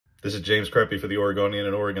This is James Crepea for the Oregonian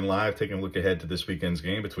and Oregon Live, taking a look ahead to this weekend's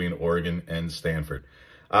game between Oregon and Stanford.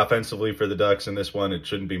 Offensively for the Ducks in this one, it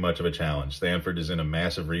shouldn't be much of a challenge. Stanford is in a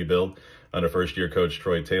massive rebuild under first-year coach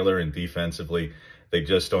Troy Taylor, and defensively, they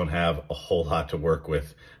just don't have a whole lot to work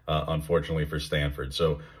with, unfortunately, for Stanford.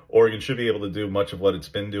 So Oregon should be able to do much of what it's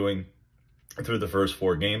been doing through the first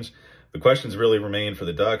 4 games. The questions really remain for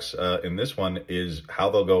the Ducks in this one is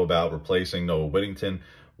how they'll go about replacing Noah Whittington,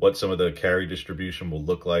 what some of the carry distribution will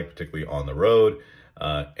look like, particularly on the road,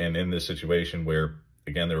 and in this situation where,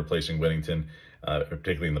 again, they're replacing Whittington,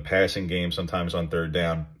 particularly in the passing game, sometimes on third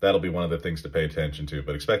down. That'll be one of the things to pay attention to.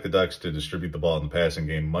 But expect the Ducks to distribute the ball in the passing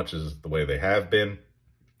game much as the way they have been.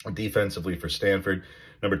 Defensively for Stanford,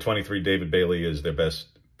 number 23, David Bailey, is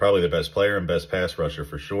probably their best player and best pass rusher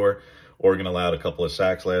for sure. Oregon allowed a couple of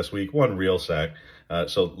sacks last week, 1 real sack.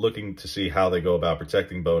 So looking to see how they go about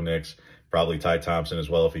protecting Bo Nix, probably Ty Thompson as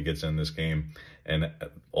well if he gets in this game, and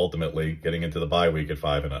ultimately getting into the bye week at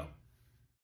 5-0.